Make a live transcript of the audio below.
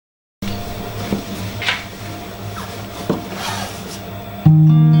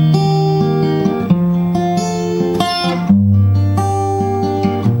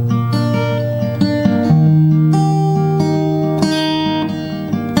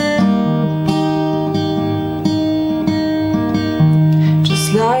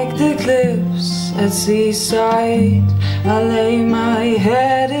at seaside, I lay my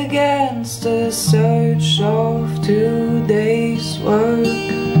head against the search of 2 days' work.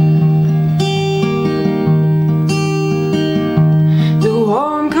 The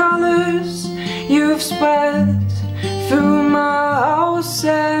warm colors you've spread through my house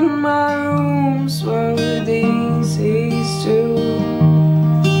and my rooms were these too.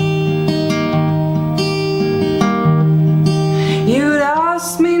 You'd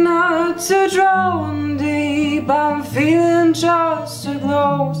ask me not to drown deep, I'm feeling just too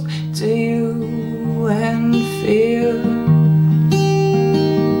close to you and feel.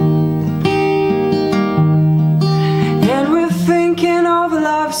 And we're thinking of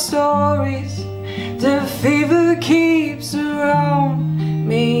life stories, the fever keeps around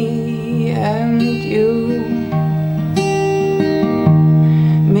me and you,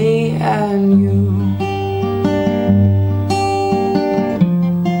 me and you.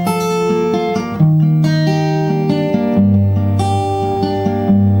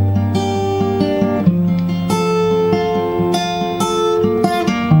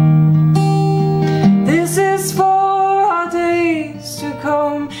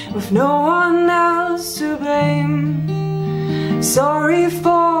 With no one else to blame. Sorry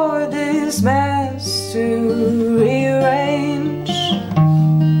for this mess to rearrange.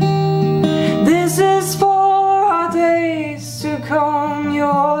 This is for our days to come. You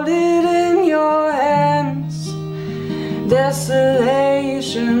hold it in your hands.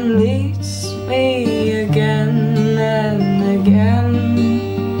 Desolation leads me again and again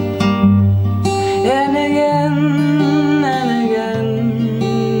and again.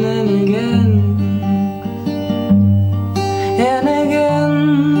 And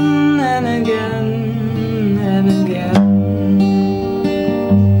again, and again, and again.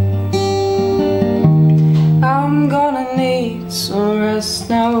 I'm gonna need some rest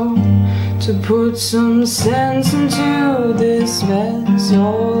now to put some sense into this mess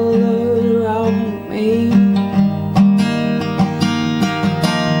all around me.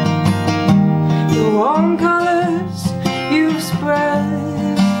 The warm colors you've spread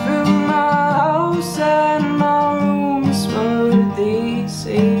through my house and my rooms were these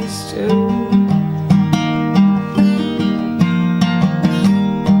too.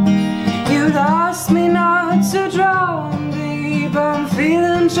 You'd ask me not to drown deep, I'm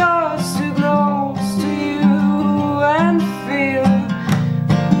feeling just too close to you and feel.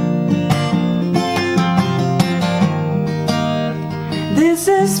 This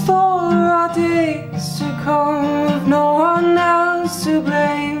is for our days to come, with no one else to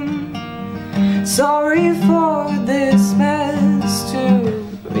blame. Sorry for this mess to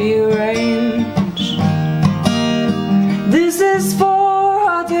rearrange. This is for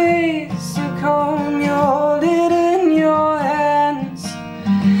our days to come. You hold it in your hands.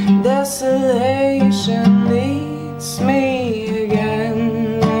 Desolation leads me again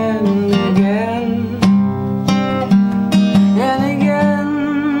and again and again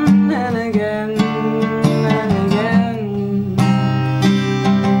and again and again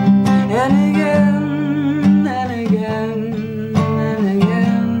and again and again and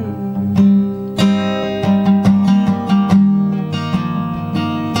again.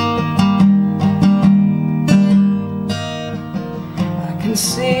 I can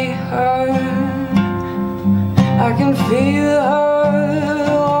see her, I can feel her,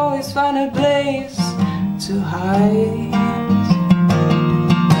 always find a place to hide.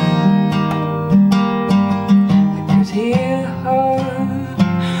 I could hear her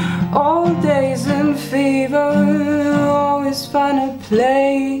all days in fever, always find a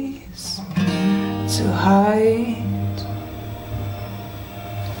place to hide.